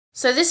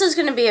So this is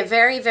going to be a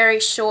very, very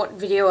short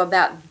video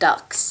about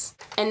ducks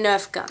and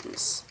Nerf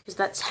guns, because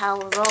that's how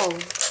we roll.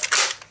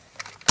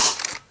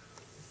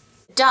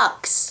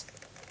 Ducks,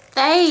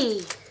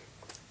 they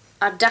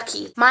are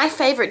ducky. My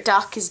favourite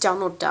duck is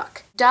Donalld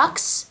Duck.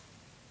 Ducks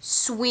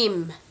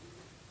swim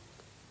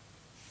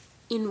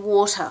in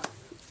water,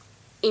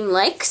 in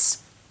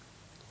lakes,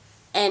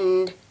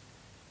 and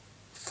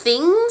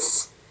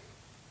things.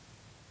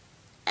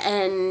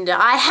 And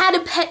I had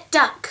a pet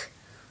duck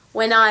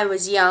when I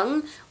was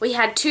young. We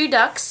had 2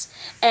 ducks,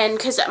 and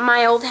because at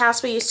my old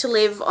house we used to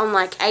live on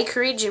like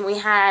acreage, and we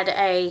had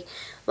a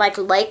like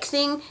lake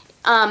thing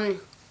on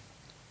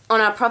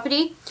our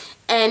property,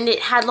 and it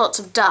had lots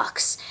of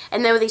ducks,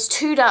 and there were these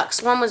 2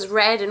 ducks. One was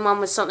red and one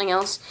was something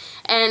else,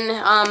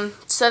 and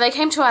so they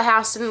came to our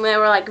house and they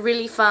were like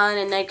really fun,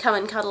 and they'd come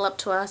and cuddle up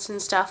to us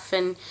and stuff,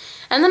 and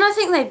then I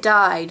think they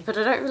died, but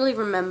I don't really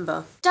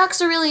remember.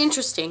 Ducks are really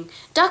interesting.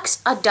 Ducks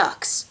are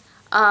ducks.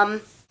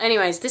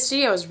 Anyways, this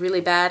video is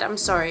really bad. I'm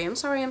sorry. I'm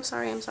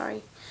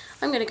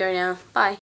gonna go now. Bye.